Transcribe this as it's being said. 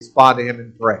respond to him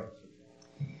in prayer.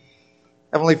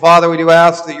 Heavenly Father, we do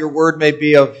ask that your word may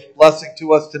be of blessing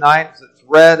to us tonight as it's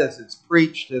read, as it's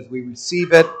preached, as we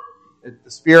receive it. That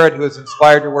the Spirit who has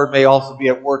inspired your word may also be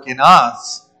at work in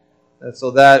us,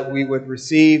 so that we would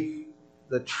receive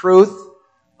the truth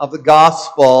of the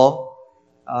gospel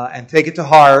and take it to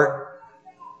heart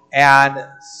and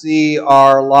see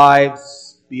our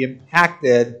lives be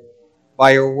impacted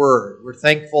by your word. We're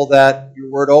thankful that your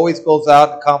word always goes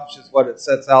out and accomplishes what it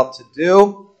sets out to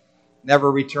do,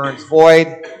 never returns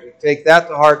void. We take that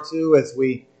to heart too as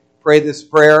we pray this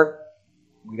prayer.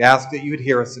 We'd ask that you would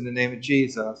hear us in the name of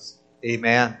Jesus.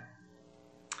 Amen.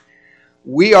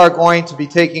 We are going to be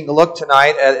taking a look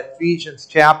tonight at Ephesians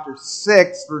chapter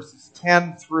 6, verses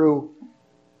 10 through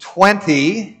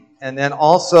 20, and then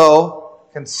also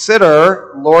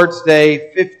consider Lord's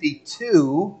Day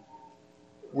 52,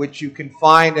 which you can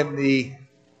find in the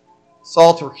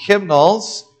Psalter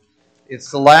hymnals.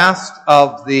 It's the last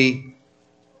of the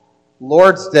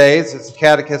Lord's Days, as the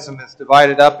Catechism is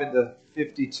divided up into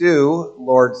 52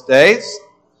 Lord's Days.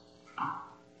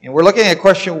 And we're looking at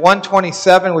question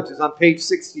 127, which is on page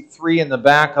 63 in the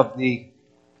back of the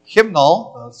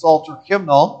hymnal, the Psalter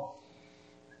hymnal.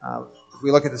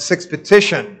 We look at the sixth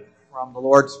petition from the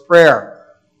Lord's Prayer.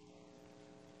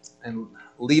 And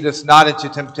lead us not into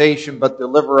temptation, but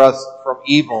deliver us from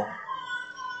evil.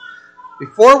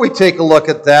 Before we take a look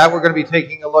at that, we're going to be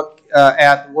taking a look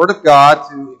at the Word of God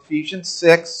to Ephesians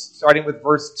 6, starting with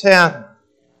verse 10.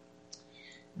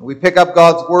 And we pick up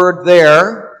God's Word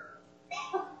there,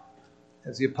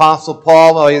 as the Apostle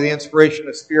Paul, by the inspiration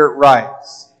of the Spirit,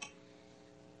 writes,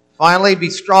 "Finally,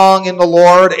 be strong in the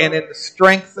Lord and in the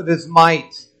strength of His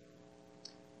might.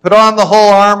 Put on the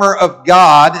whole armor of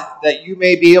God, that you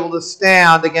may be able to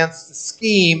stand against the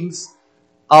schemes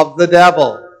of the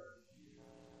devil.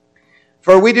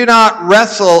 For we do not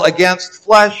wrestle against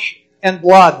flesh and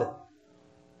blood,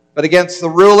 but against the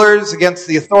rulers, against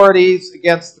the authorities,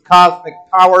 against the cosmic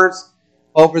powers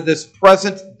over this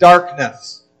present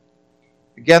darkness,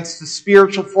 against the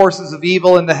spiritual forces of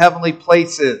evil in the heavenly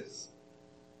places.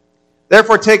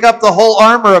 Therefore take up the whole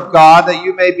armor of God, that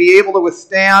you may be able to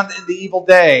withstand in the evil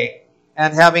day,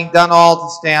 and having done all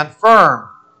to stand firm.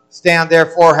 Stand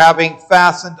therefore, having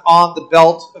fastened on the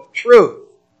belt of truth,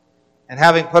 and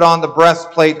having put on the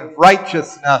breastplate of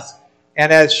righteousness,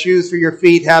 and as shoes for your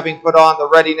feet, having put on the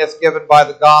readiness given by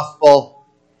the gospel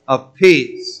of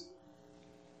peace.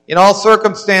 In all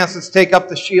circumstances take up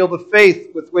the shield of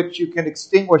faith, with which you can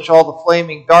extinguish all the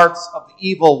flaming darts of the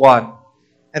evil one,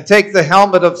 and take the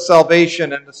helmet of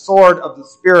salvation and the sword of the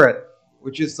Spirit,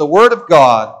 which is the word of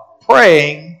God,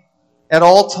 praying at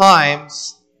all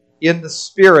times in the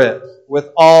Spirit with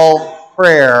all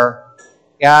prayer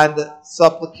and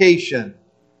supplication.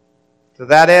 To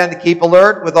that end, keep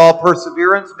alert with all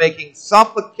perseverance, making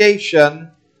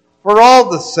supplication for all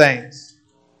the saints,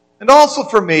 and also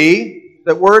for me,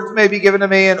 that words may be given to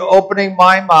me in opening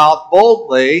my mouth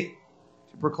boldly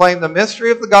to proclaim the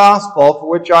mystery of the gospel, for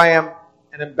which I am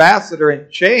an ambassador in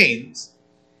chains,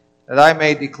 that I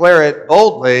may declare it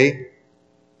boldly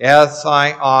as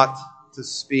I ought to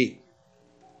speak."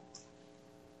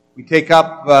 We take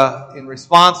up, in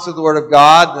response to the Word of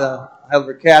God, the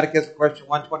Heidelberg Catechism, question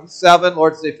 127,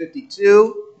 Lord's Day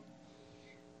 52.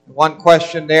 One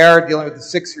question there dealing with the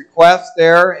sixth request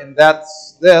there, and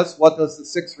that's this: what does the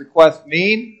sixth request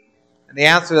mean? And the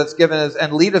answer that's given is,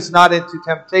 "And lead us not into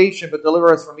temptation, but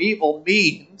deliver us from evil,"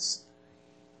 means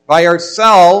by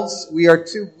ourselves we are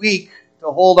too weak to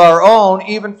hold our own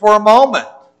even for a moment.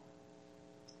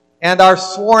 And our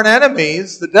sworn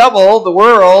enemies, the devil, the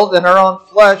world, and our own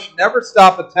flesh, never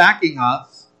stop attacking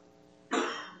us.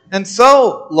 And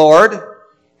so, Lord,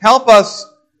 help us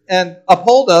and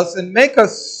uphold us and make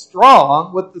us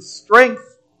strong with the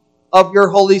strength of your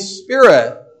Holy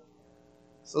Spirit,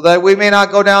 so that we may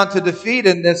not go down to defeat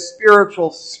in this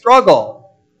spiritual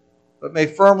struggle, but may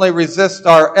firmly resist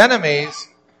our enemies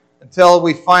until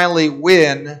we finally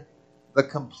win the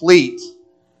complete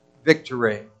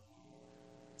victory.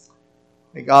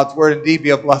 May God's word indeed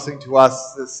be a blessing to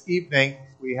us this evening.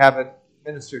 We have it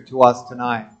ministered to us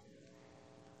tonight.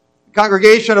 The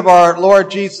congregation of our Lord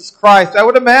Jesus Christ, I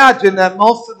would imagine that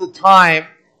most of the time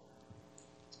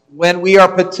when we are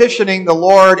petitioning the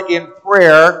Lord in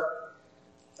prayer,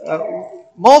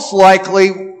 most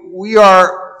likely we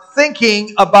are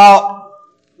thinking about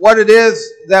what it is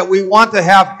that we want to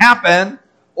have happen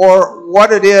or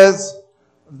what it is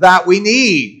that we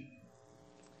need.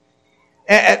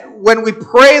 And when we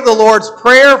pray the Lord's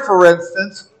Prayer, for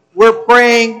instance, we're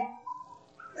praying,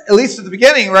 at least at the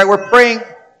beginning, right? We're praying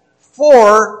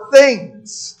for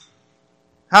things.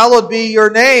 Hallowed be your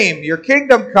name. Your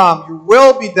kingdom come. Your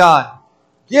will be done.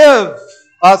 Give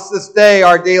us this day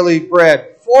our daily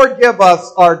bread. Forgive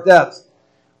us our debts.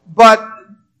 But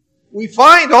we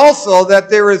find also that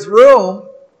there is room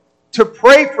to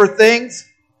pray for things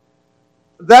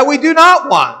that we do not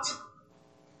want.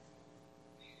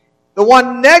 The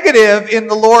one negative in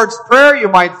the Lord's Prayer, you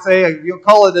might say, you'll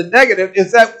call it a negative,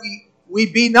 is that we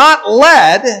be not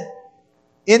led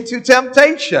into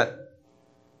temptation.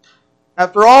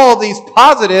 After all of these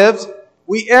positives,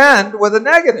 we end with a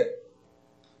negative.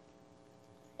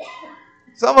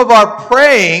 Some of our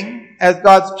praying as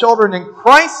God's children in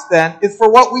Christ then is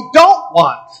for what we don't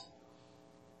want.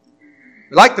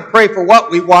 We like to pray for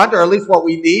what we want, or at least what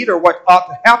we need, or what ought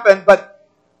to happen, but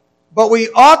we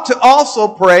ought to also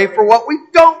pray for what we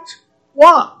don't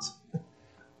want.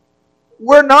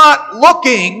 We're not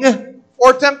looking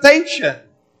for temptation.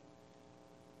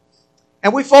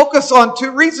 And we focus on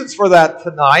two reasons for that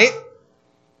tonight.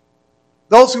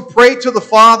 Those who pray to the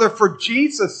Father for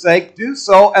Jesus' sake do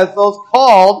so as those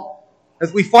called,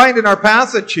 as we find in our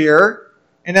passage here,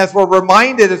 and as we're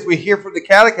reminded as we hear from the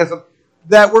Catechism,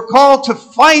 that we're called to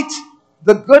fight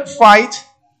the good fight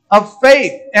of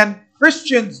faith. And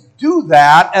Christians do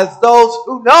that as those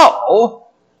who know,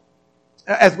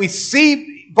 as we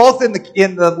see both in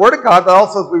the Word of God, but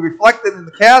also as we reflect it in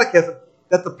the Catechism,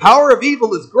 that the power of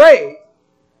evil is great,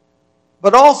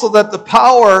 but also that the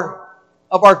power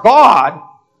of our God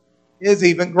is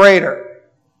even greater.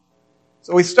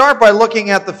 So we start by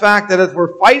looking at the fact that as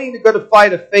we're fighting the good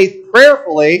fight of faith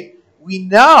prayerfully, we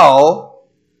know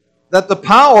that the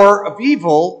power of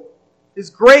evil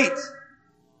is great.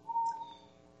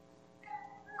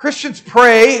 Christians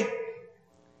pray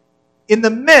in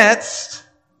the midst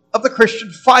of the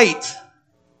Christian fight,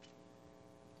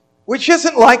 which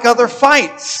isn't like other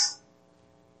fights.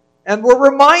 And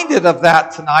we're reminded of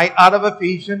that tonight out of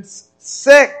Ephesians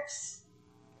 6.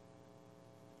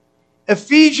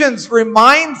 Ephesians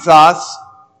reminds us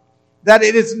that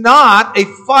it is not a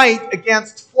fight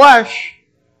against flesh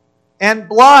and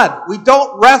blood. We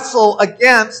don't wrestle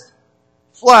against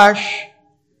flesh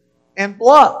and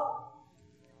blood.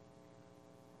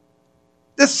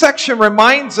 This section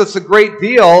reminds us a great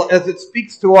deal as it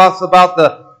speaks to us about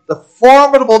the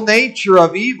formidable nature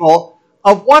of evil,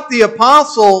 of what the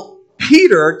Apostle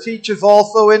Peter teaches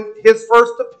also in his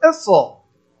first epistle.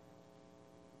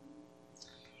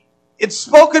 It's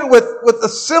spoken with a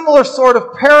similar sort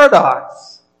of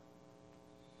paradox.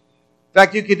 In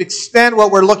fact, you could extend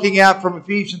what we're looking at from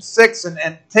Ephesians 6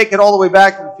 and take it all the way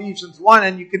back to Ephesians 1,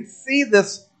 and you can see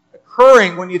this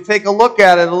occurring when you take a look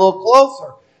at it a little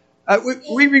closer.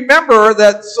 We remember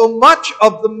that so much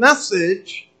of the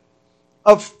message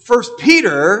of 1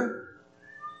 Peter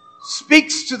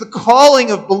speaks to the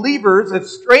calling of believers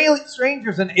as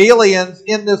strangers and aliens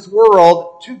in this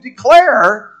world to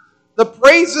declare the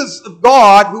praises of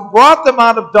God who brought them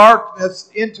out of darkness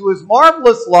into His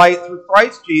marvelous light through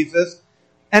Christ Jesus,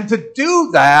 and to do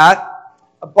that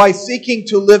by seeking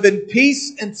to live in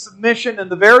peace and submission in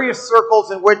the various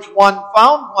circles in which one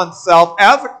found oneself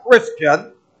as a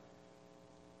Christian,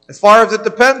 as far as it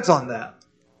depends on that.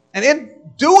 And in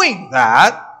doing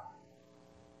that,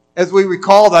 as we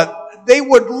recall that, they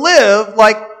would live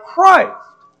like Christ.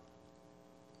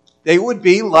 They would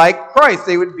be like Christ.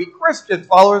 They would be Christians,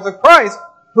 followers of Christ,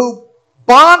 who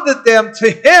bonded them to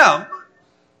Him,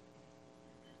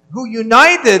 who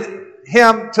united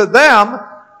Him to them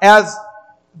as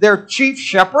their chief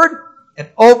shepherd and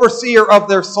overseer of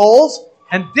their souls,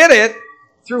 and did it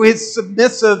through His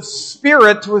submissive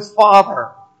spirit to His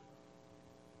Father.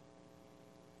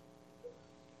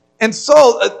 And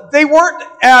so they were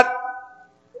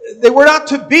not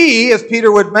to be, as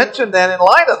Peter would mention then in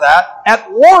light of that,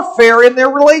 at warfare in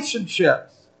their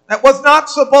relationships. That was not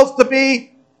supposed to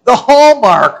be the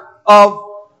hallmark of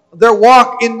their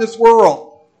walk in this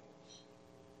world.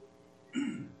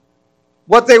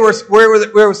 Where they were supposed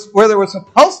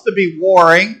to be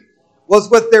warring was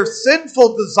with their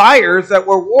sinful desires that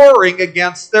were warring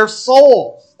against their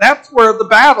souls. That's where the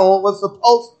battle was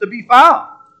supposed to be found.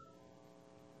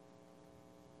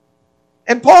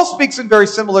 And Paul speaks in very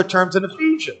similar terms in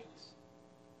Ephesians.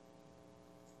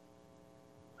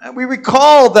 And we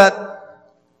recall that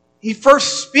he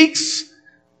first speaks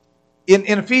in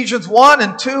Ephesians 1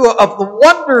 and 2 of the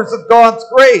wonders of God's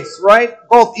grace, right?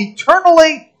 Both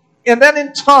eternally and then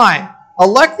in time.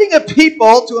 Electing a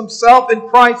people to Himself in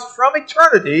Christ from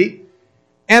eternity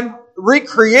and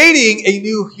recreating a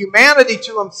new humanity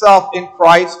to Himself in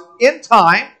Christ in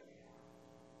time.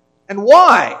 And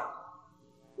why?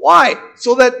 Why?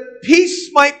 So that peace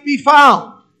might be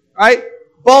found, right?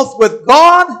 Both with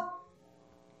God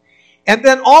And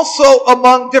then also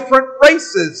among different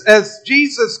races, as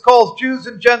Jesus calls Jews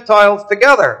and Gentiles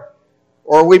together.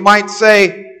 Or we might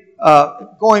say,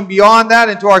 going beyond that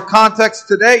into our context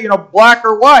today, black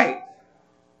or white.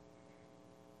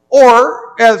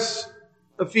 Or, as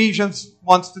Ephesians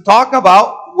wants to talk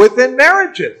about, within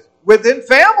marriages, within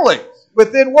families,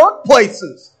 within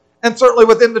workplaces, and certainly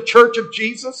within the church of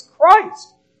Jesus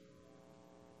Christ.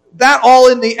 That all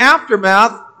in the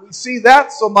aftermath, we see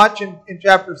that so much in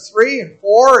chapters 3 and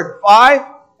 4 and 5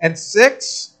 and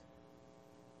 6.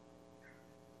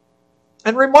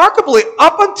 And remarkably,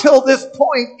 up until this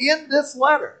point in this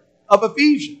letter of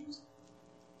Ephesians,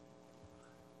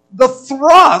 the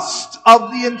thrust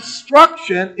of the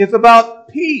instruction is about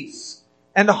peace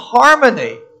and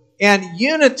harmony and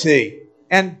unity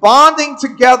and bonding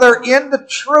together in the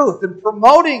truth and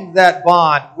promoting that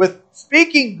bond with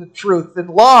speaking the truth in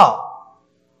love,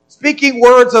 speaking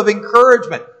words of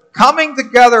encouragement, coming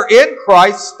together in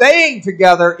Christ, staying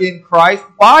together in Christ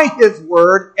by His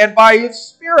Word and by His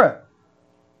Spirit.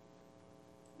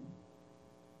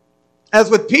 As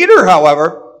with Peter,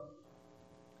 however,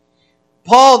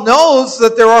 Paul knows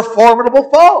that there are formidable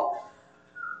foes,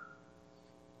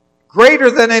 greater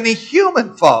than any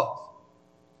human foes,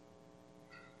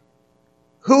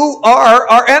 who are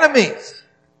our enemies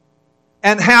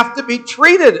and have to be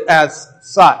treated as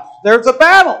such. There's a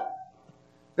battle.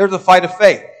 There's a fight of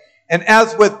faith. And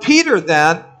as with Peter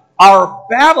then, our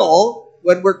battle,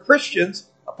 when we're Christians,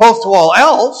 opposed to all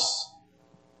else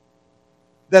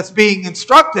that's being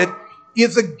instructed,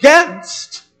 is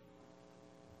against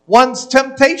one's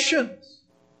temptations,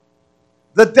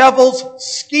 the devil's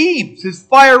schemes, his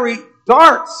fiery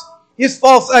darts, his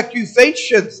false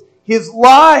accusations, his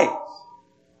lies.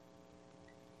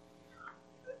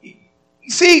 You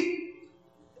see,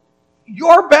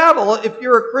 your battle, if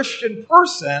you're a Christian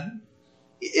person,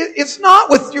 it's not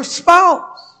with your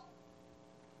spouse.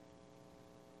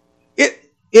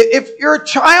 If you're a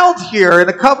child here in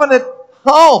a covenant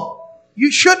home, you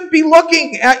shouldn't be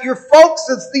looking at your folks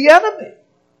as the enemy.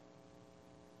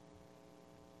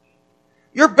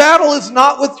 Your battle is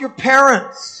not with your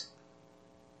parents.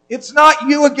 It's not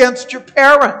you against your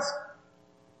parents.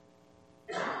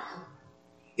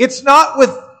 It's not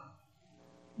with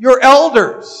your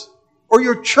elders or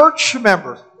your church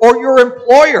members or your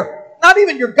employer, not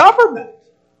even your government.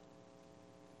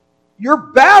 Your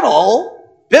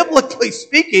battle, biblically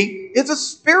speaking, is a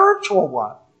spiritual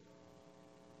one.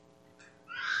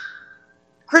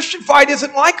 Christian fight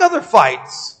isn't like other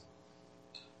fights.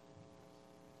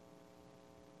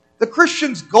 The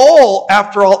Christian's goal,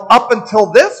 after all, up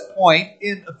until this point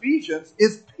in Ephesians,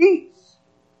 is peace.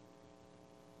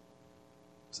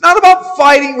 It's not about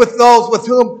fighting with those with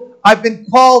whom I've been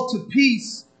called to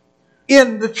peace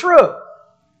in the truth.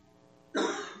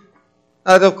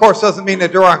 That, of course, doesn't mean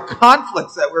that there aren't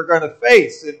conflicts that we're going to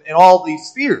face in all these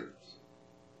spheres.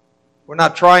 We're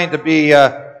not trying to be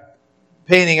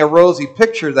painting a rosy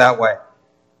picture that way.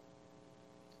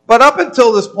 But up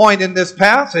until this point in this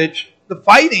passage, the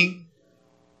fighting,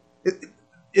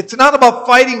 it's not about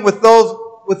fighting with those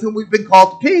with whom we've been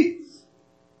called to peace.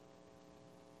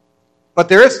 But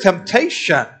there is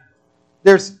temptation.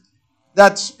 There's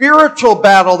that spiritual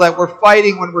battle that we're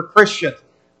fighting when we're Christians.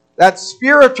 That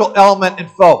spiritual element and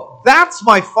foe. That's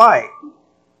my fight.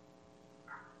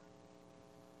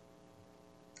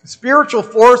 Spiritual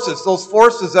forces, those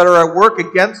forces that are at work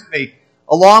against me,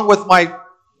 along with my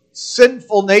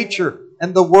sinful nature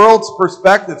and the world's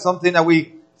perspective, something that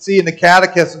we see in the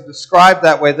Catechism described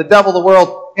that way. The devil, the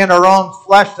world, and our own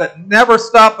flesh that never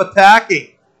stop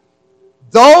attacking.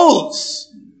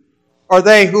 Those are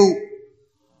they who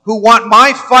want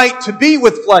my fight to be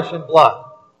with flesh and blood.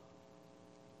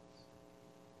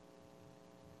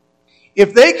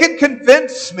 If they can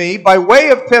convince me by way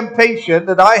of temptation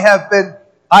that I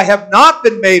have not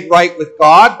been made right with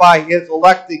God by His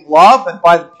electing love and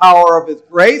by the power of His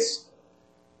grace,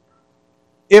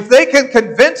 if they can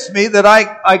convince me that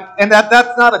and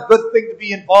that's not a good thing to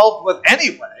be involved with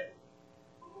anyway,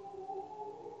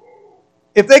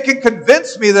 if they can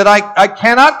convince me that I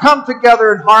cannot come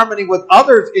together in harmony with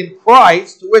others in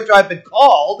Christ, to which I've been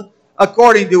called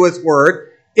according to His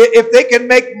Word, if they can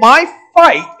make my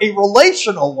fight a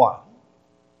relational one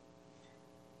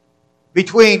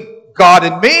between God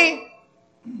and me,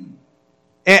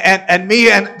 and me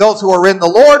and those who are in the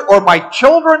Lord, or my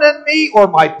children and me, or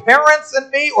my parents and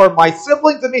me, or my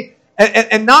siblings and me,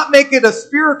 and not make it a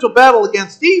spiritual battle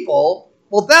against evil,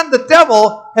 well, then the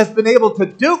devil has been able to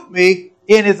dupe me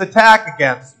in his attack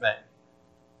against me.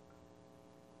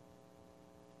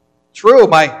 True,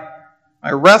 my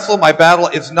wrestle, my battle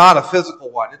is not a physical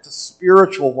one. It's a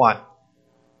spiritual one.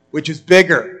 which is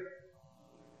bigger.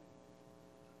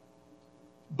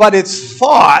 But it's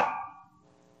fought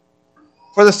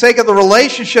for the sake of the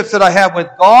relationships that I have with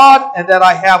God and that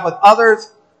I have with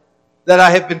others that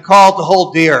I have been called to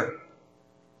hold dear.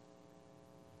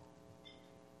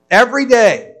 Every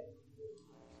day,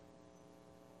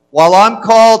 while I'm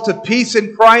called to peace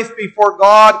in Christ before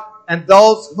God and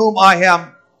those whom I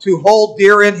am to hold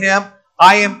dear in Him,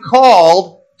 I am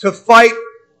called to fight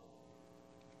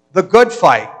the good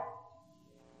fight.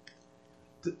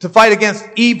 To fight against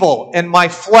evil and my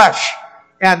flesh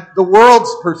and the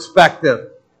world's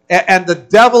perspective and the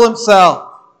devil himself.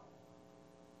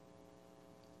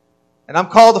 And I'm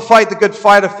called to fight the good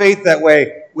fight of faith that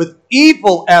way, with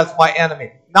evil as my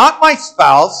enemy. Not my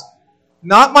spouse,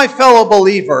 not my fellow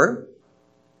believer,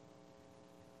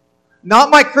 not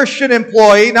my Christian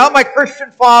employee, not my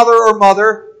Christian father or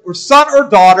mother, or son or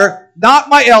daughter, not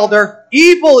my elder.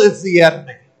 Evil is the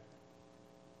enemy.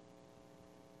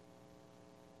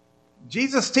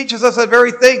 Jesus teaches us that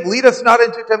very thing. Lead us not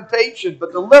into temptation,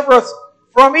 but deliver us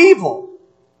from evil.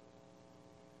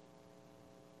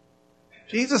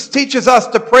 Jesus teaches us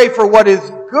to pray for what is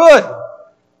good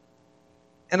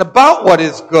and about what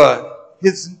is good.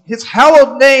 His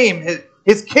hallowed name,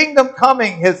 His kingdom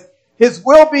coming, His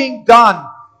will being done,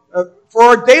 for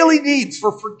our daily needs,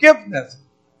 for forgiveness.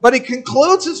 But He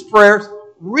concludes His prayers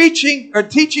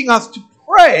teaching us to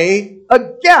pray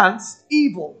against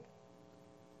evil.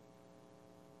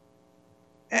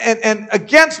 And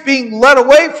against being led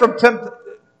to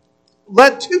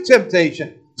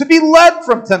temptation, to be led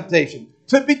from temptation,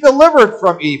 to be delivered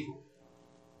from evil.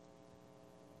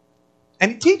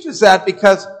 And He teaches that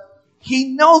because He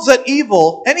knows that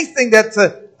evil, anything that's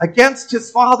against His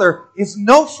Father, is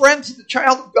no friend to the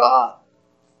child of God.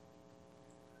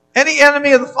 Any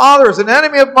enemy of the Father is an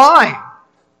enemy of mine,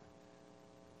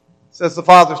 says the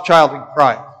Father's child in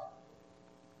Christ.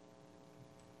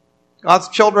 God's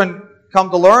children come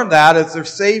to learn that as their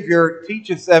Savior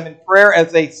teaches them in prayer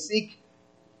as they see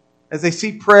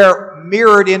prayer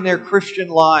mirrored in their Christian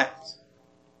lives.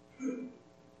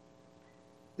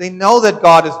 They know that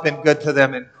God has been good to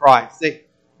them in Christ.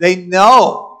 They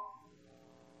know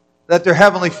that their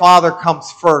Heavenly Father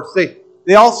comes first.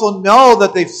 They also know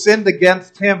that they've sinned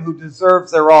against Him who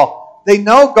deserves their all. They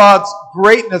know God's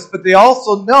greatness, but they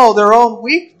also know their own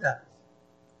weakness.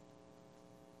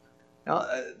 Now,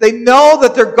 they know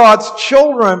that they're God's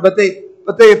children, but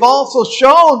they've also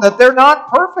shown that they're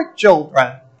not perfect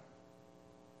children.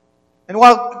 And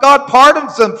while God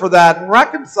pardons them for that and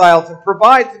reconciles and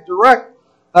provides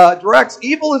and directs,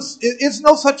 evil is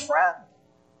no such friend.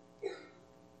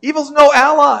 Evil's no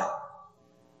ally.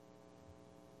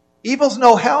 Evil's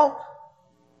no help.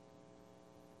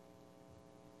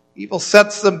 Evil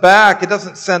sets them back. It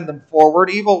doesn't send them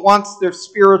forward. Evil wants their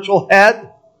spiritual head.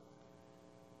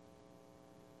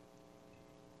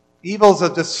 Evil is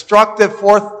a destructive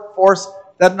force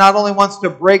that not only wants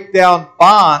to break down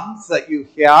bonds that you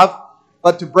have,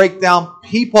 but to break down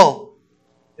people.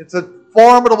 It's a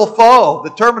formidable foe. The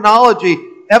terminology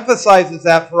emphasizes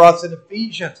that for us in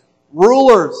Ephesians.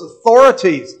 Rulers,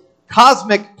 authorities,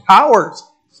 cosmic powers,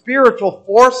 spiritual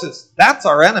forces. That's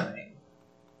our enemy.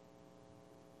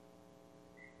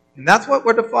 And that's what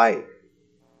we're to fight.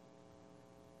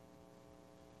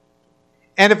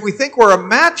 And if we think we're a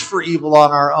match for evil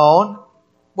on our own,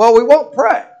 well, we won't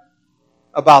pray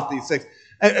about these things.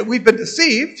 And we've been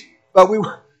deceived,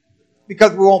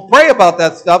 because we won't pray about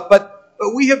that stuff, but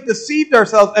we have deceived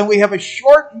ourselves, and we have a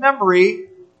short memory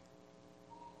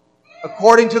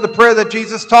according to the prayer that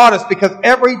Jesus taught us, because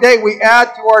every day we add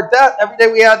to our debt, every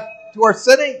day we add to our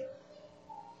sinning.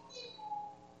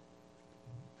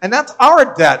 And that's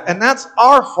our debt, and that's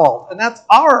our fault, and that's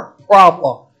our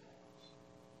problem.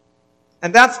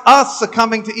 And that's us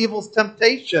succumbing to evil's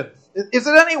temptations. Is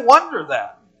it any wonder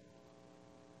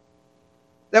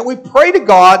that we pray to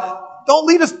God, don't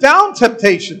lead us down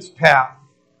temptation's path,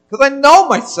 because I know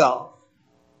myself.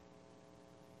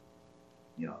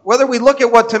 Whether we look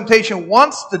at what temptation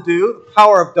wants to do, the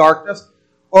power of darkness,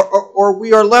 or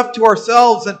we are left to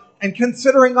ourselves and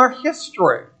considering our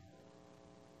history.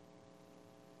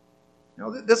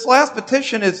 This last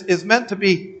petition is meant to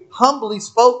be humbly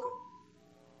spoken.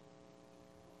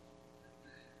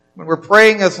 When we're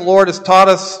praying as the Lord has taught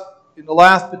us in the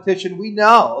last petition, we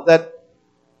know that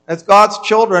as God's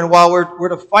children, while we're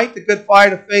to fight the good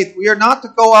fight of faith, we are not to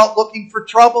go out looking for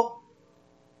trouble.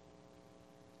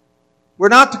 We're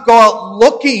not to go out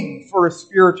looking for a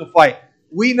spiritual fight.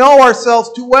 We know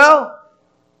ourselves too well.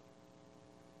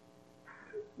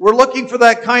 We're looking for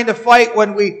that kind of fight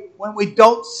when we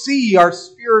don't see our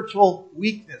spiritual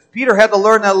weakness. Peter had to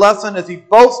learn that lesson as he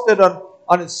boasted on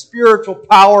on his spiritual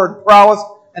power and prowess,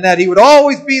 and that he would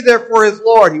always be there for his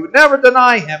Lord. He would never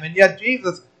deny him. And yet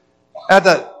Jesus had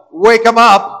to wake him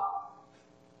up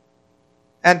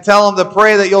and tell him to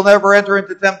pray that you'll never enter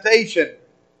into temptation.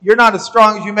 You're not as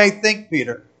strong as you may think,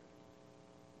 Peter.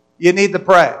 You need to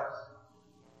pray.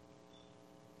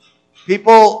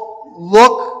 People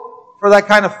look for that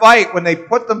kind of fight when they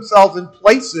put themselves in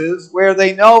places where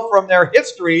they know from their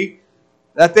history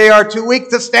that they are too weak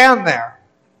to stand there.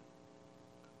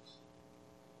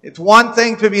 It's one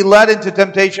thing to be led into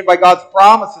temptation by God's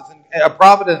promises and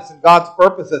providence and God's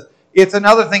purposes. It's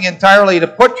another thing entirely to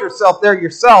put yourself there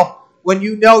yourself when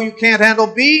you know you can't handle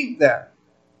being there.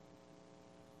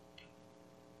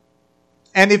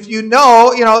 And if you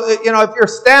know, if you're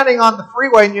standing on the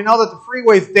freeway and you know that the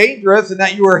freeway is dangerous and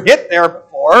that you were hit there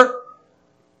before,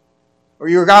 or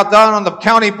you got down on the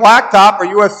county blacktop or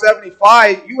US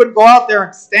 75, you wouldn't go out there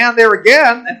and stand there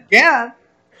again and again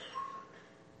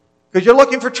because you're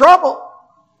looking for trouble.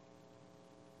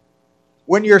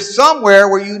 When you're somewhere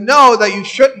where you know that you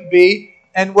shouldn't be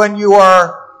and when you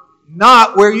are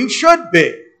not where you should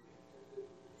be,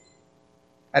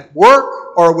 at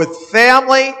work or with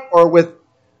family or with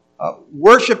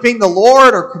worshiping the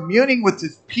Lord or communing with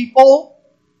his people,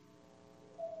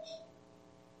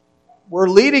 we're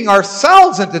leading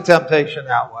ourselves into temptation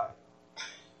that way.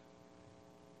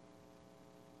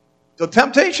 So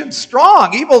temptation's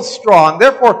strong, evil's strong.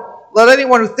 Therefore, let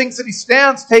anyone who thinks that he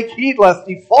stands take heed lest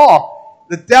he fall.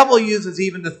 The devil uses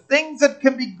even the things that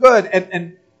can be good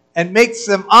and makes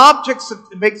them objects of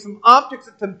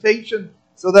temptation,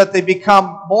 so that they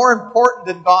become more important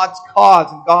than God's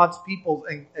cause and God's people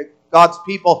and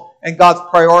God's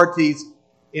priorities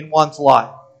in one's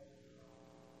life.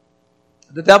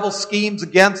 The devil schemes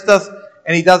against us,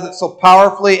 and he does it so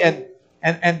powerfully,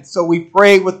 and so we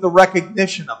pray with the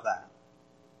recognition of that.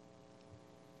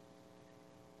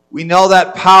 We know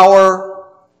that power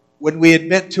when we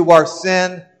admit to our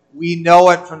sin. We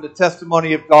know it from the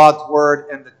testimony of God's Word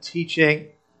and the teaching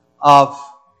of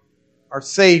our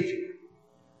Savior.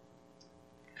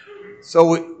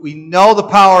 So we know the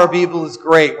power of evil is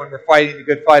great when we're fighting the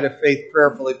good fight of faith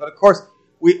prayerfully. But of course,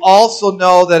 we also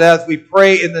know that as we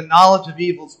pray in the knowledge of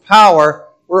evil's power,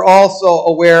 we're also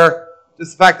aware,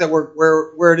 just the fact that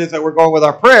where it is that we're going with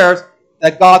our prayers,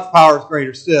 that God's power is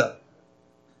greater still.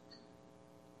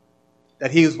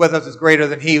 That he who's with us is greater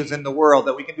than he who's in the world.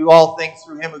 That we can do all things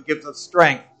through him who gives us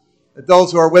strength. That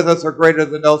those who are with us are greater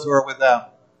than those who are with them.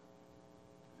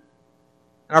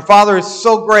 And our Father is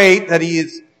so great that he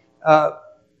is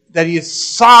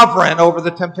sovereign over the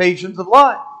temptations of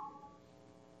life.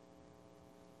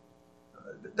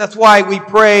 That's why we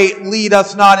pray, lead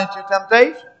us not into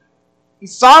temptation.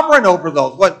 He's sovereign over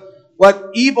those. What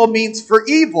evil means for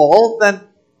evil, then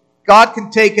God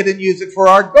can take it and use it for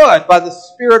our good. By the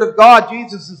Spirit of God,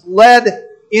 Jesus is led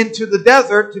into the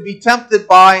desert to be tempted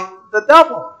by the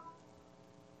devil.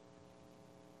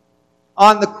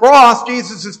 On the cross,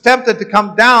 Jesus is tempted to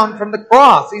come down from the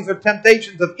cross. These are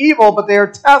temptations of evil, but they are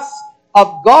tests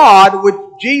of God, which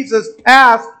Jesus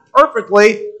passed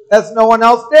perfectly as no one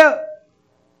else did.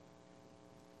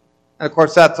 And of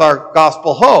course, that's our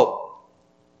gospel hope.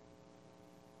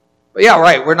 But yeah,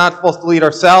 right, we're not supposed to lead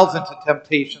ourselves into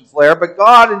temptation's lair, but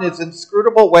God in his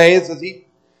inscrutable ways, as he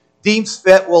deems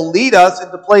fit, will lead us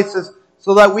into places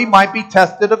so that we might be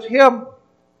tested of him.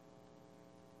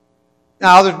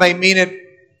 Now, others may mean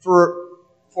it for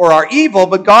our evil,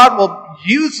 but God will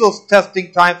use those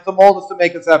testing times to mold us to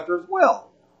make us after his will.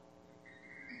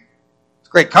 It's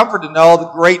great comfort to know the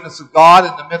greatness of God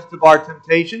in the midst of our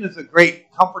temptation. It's a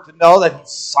great comfort to know that he's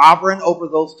sovereign over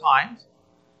those times.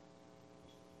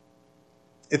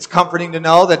 It's comforting to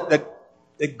know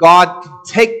that God can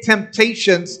take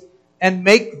temptations and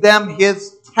make them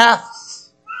his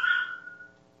tests.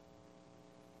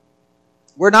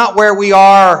 We're not where we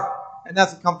are, and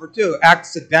that's a comfort too,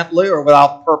 accidentally or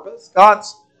without purpose.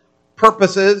 God's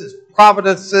purposes, his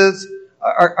providences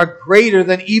are greater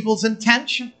than evil's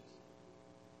intention.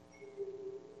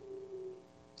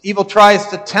 Evil tries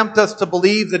to tempt us to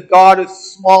believe that God is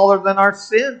smaller than our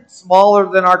sin, smaller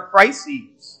than our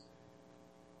crises.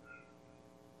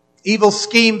 Evil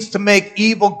schemes to make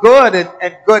evil good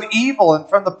and good evil. And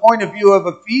from the point of view of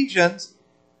Ephesians,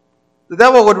 the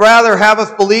devil would rather have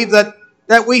us believe that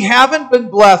we haven't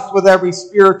been blessed with every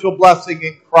spiritual blessing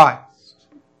in Christ,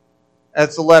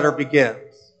 as the letter begins.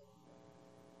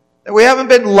 That we haven't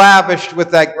been lavished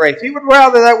with that grace. He would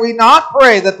rather that we not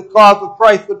pray that the cause of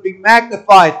Christ would be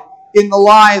magnified in the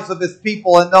lives of his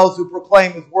people and those who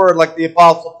proclaim his word, like the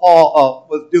Apostle Paul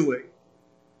was doing.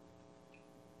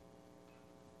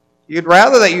 You'd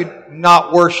rather that you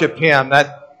not worship him,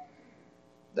 that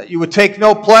that you would take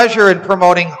no pleasure in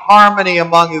promoting harmony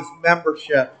among his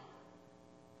membership.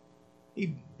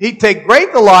 He'd take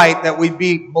great delight that we'd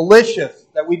be malicious,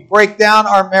 that we'd break down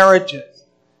our marriages,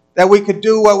 that we could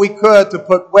do what we could to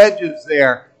put wedges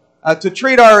there, to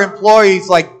treat our employees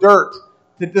like dirt,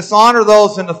 to dishonor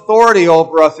those in authority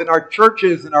over us in our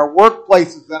churches, in our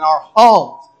workplaces, in our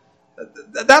homes.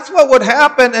 That's what would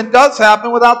happen and does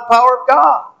happen without the power of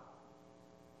God.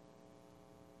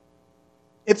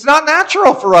 It's not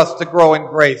natural for us to grow in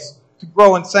grace, to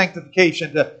grow in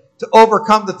sanctification, to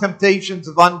overcome the temptations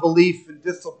of unbelief and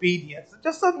disobedience. It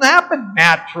just doesn't happen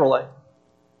naturally.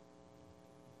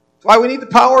 That's why we need the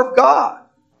power of God.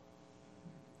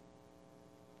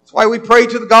 That's why we pray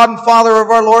to the God and Father of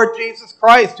our Lord Jesus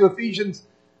Christ, who Ephesians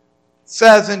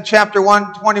says in chapter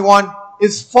 1:21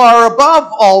 is far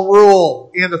above all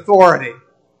rule and authority.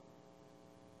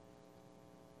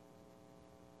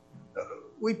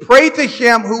 We pray to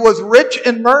him who was rich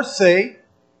in mercy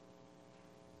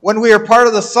when we are part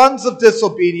of the sons of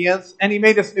disobedience, and he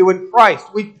made us new in Christ.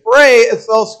 We pray as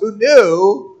those who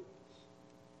knew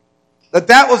that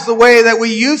that was the way that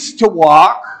we used to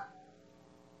walk,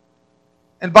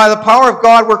 and by the power of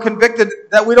God we're convicted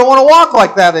that we don't want to walk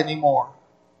like that anymore.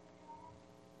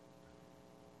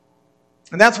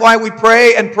 And that's why we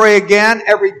pray and pray again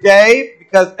every day,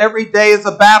 because every day is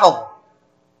a battle.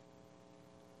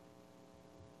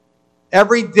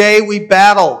 Every day we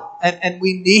battle, and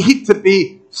we need to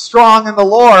be strong in the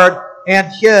Lord and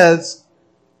his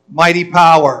mighty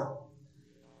power.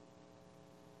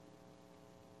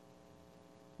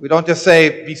 We don't just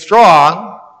say, be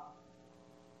strong.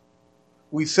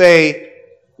 We say,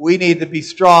 we need to be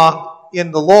strong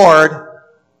in the Lord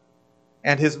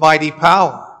and his mighty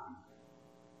power.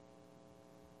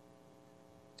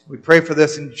 We pray for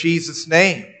this in Jesus'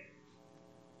 name.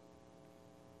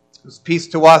 Whose peace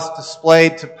to us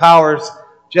displayed to powers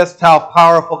just how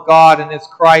powerful God and his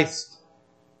Christ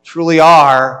truly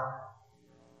are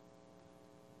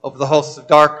over the hosts of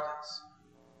darkness.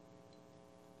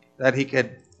 That he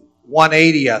could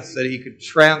 180 us, that he could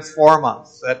transform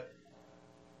us, that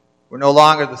we're no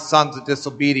longer the sons of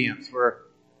disobedience. We're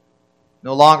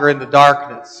no longer in the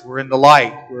darkness. We're in the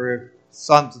light. We're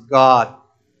sons of God,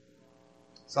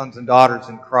 sons and daughters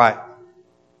in Christ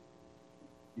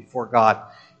before God.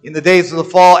 In the days of the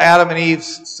fall, Adam and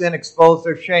Eve's sin exposed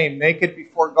their shame, naked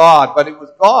before God. But it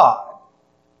was God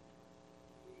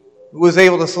who was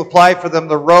able to supply for them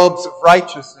the robes of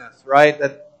righteousness, right?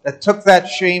 That took that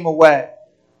shame away.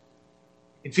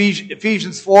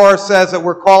 Ephesians 4 says that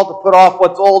we're called to put off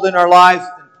what's old in our lives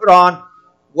and put on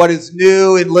what is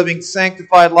new in living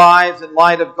sanctified lives in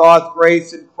light of God's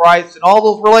grace in Christ and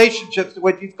all those relationships to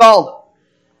which he's called us.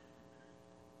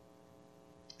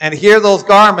 And here those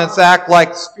garments act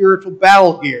like spiritual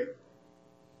battle gear.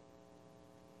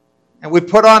 And we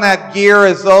put on that gear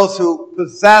as those who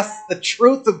possess the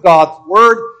truth of God's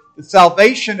word, the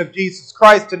salvation of Jesus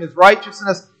Christ and his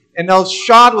righteousness, and those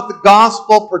shod with the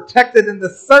gospel, protected in the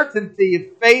certainty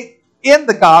of faith in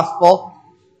the gospel.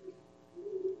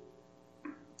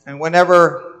 And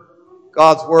whenever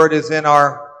God's word is in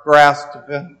our grasp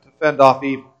to fend off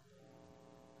evil.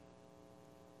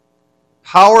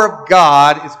 Power of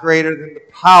God is greater than the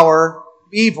power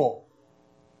of evil.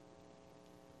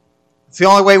 It's the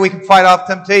only way we can fight off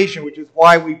temptation, which is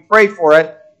why we pray for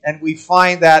it, and we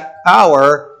find that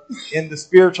power in the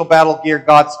spiritual battle gear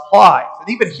God supplies. And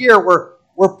even here,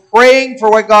 we're praying for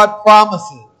what God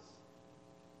promises.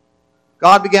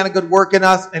 God began a good work in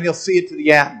us, and he'll see it to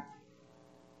the end.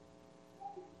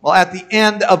 Well, at the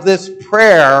end of this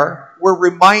prayer, we're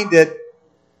reminded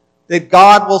that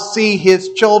God will see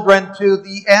his children to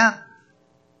the end.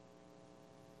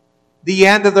 The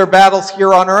end of their battles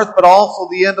here on earth, but also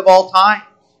the end of all times.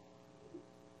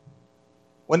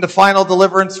 When the final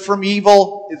deliverance from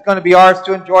evil is going to be ours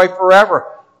to enjoy forever.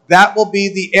 That will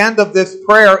be the end of this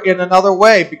prayer in another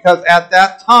way, because at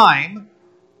that time,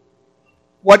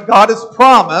 what God has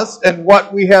promised and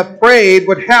what we have prayed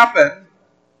would happen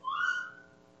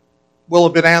will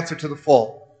have been answered to the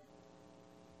full.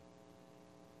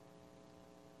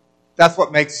 That's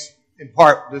what makes, in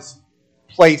part, this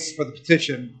place for the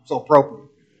petition so appropriate.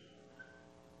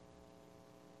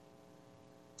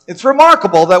 It's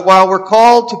remarkable that while we're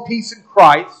called to peace in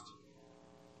Christ,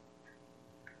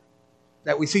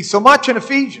 that we see so much in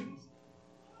Ephesians,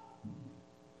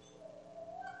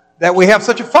 that we have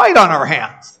such a fight on our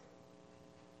hands.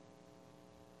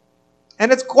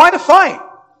 And it's quite a fight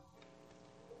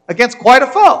against quite a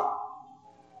foe.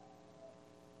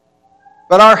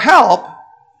 But our help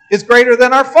is greater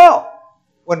than our foe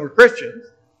when we're Christians.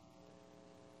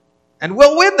 And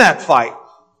we'll win that fight.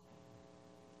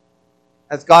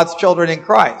 as God's children in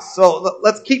Christ. So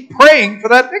let's keep praying for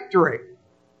that victory.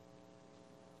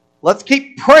 Let's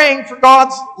keep praying for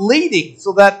God's leading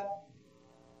so that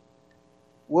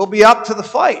we'll be up to the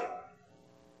fight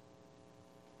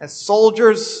as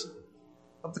soldiers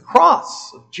of the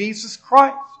cross of Jesus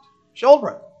Christ,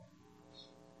 children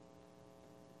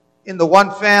in the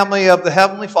one family of the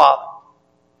Heavenly Father,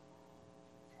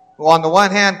 who on the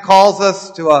one hand calls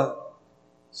us to a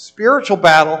spiritual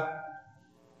battle,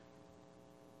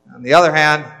 on the other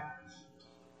hand,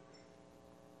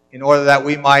 in order that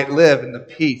we might live in the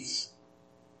peace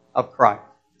of Christ.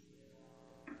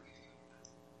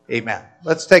 Amen.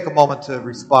 Let's take a moment to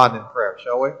respond in prayer,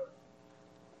 shall we?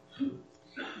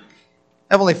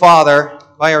 Heavenly Father,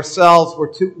 by ourselves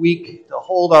we're too weak to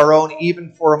hold our own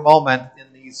even for a moment in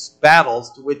these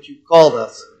battles to which you've called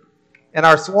us. And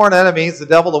our sworn enemies, the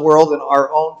devil, the world, and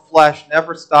our own flesh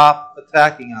never stop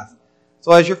attacking us.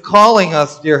 So as you're calling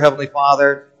us, dear Heavenly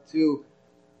Father, to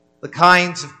the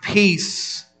kinds of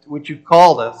peace to which you've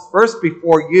called us, first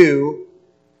before you,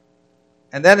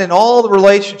 and then in all the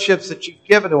relationships that you've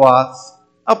given to us,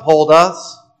 uphold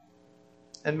us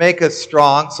and make us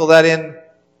strong so that in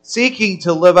seeking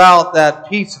to live out that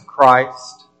peace of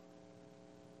Christ,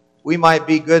 we might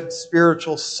be good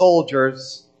spiritual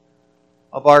soldiers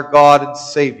of our God and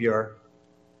Savior,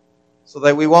 so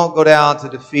that we won't go down to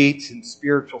defeat and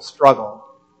spiritual struggle,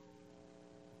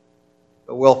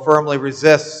 but we'll firmly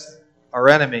resist our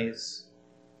enemies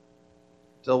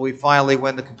until we finally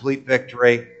win the complete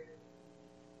victory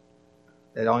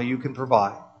that only you can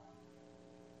provide.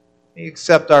 You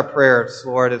accept our prayers,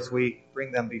 Lord, as we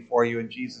bring them before you in Jesus' name.